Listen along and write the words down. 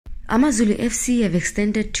AmaZulu FC have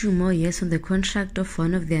extended 2 more years on the contract of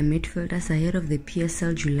one of their midfielders ahead of the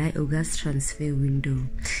PSL July-August transfer window.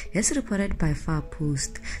 As reported by Far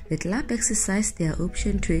Post, the club exercised their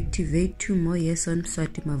option to activate 2 more years on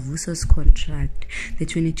Mswati Mavuso's contract. The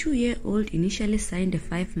 22-year-old initially signed a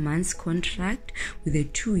 5-month contract with a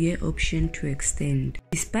 2-year option to extend.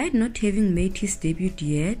 Despite not having made his debut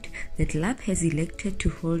yet, the club has elected to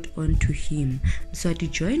hold on to him. Mswati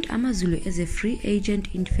joined AmaZulu as a free agent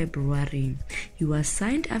in February. He was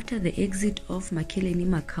signed after the exit of Makeleni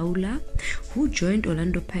Makaula, who joined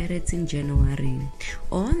Orlando Pirates in January.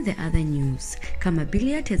 On the other news,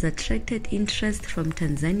 Billiat has attracted interest from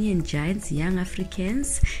Tanzanian giants Young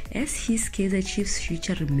Africans as his Kaizer Chiefs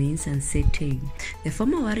future remains uncertain. The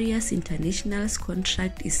former Warriors international's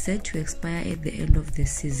contract is set to expire at the end of the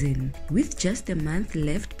season. With just a month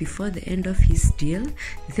left before the end of his deal,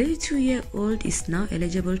 the 32-year-old is now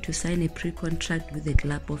eligible to sign a pre-contract with the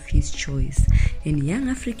club of his choice, and Young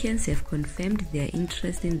Africans have confirmed their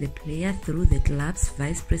interest in the player through the club's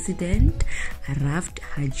vice president, Raft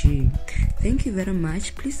Haji. Thank you very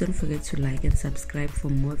much. Please don't forget to like and subscribe for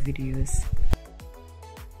more videos.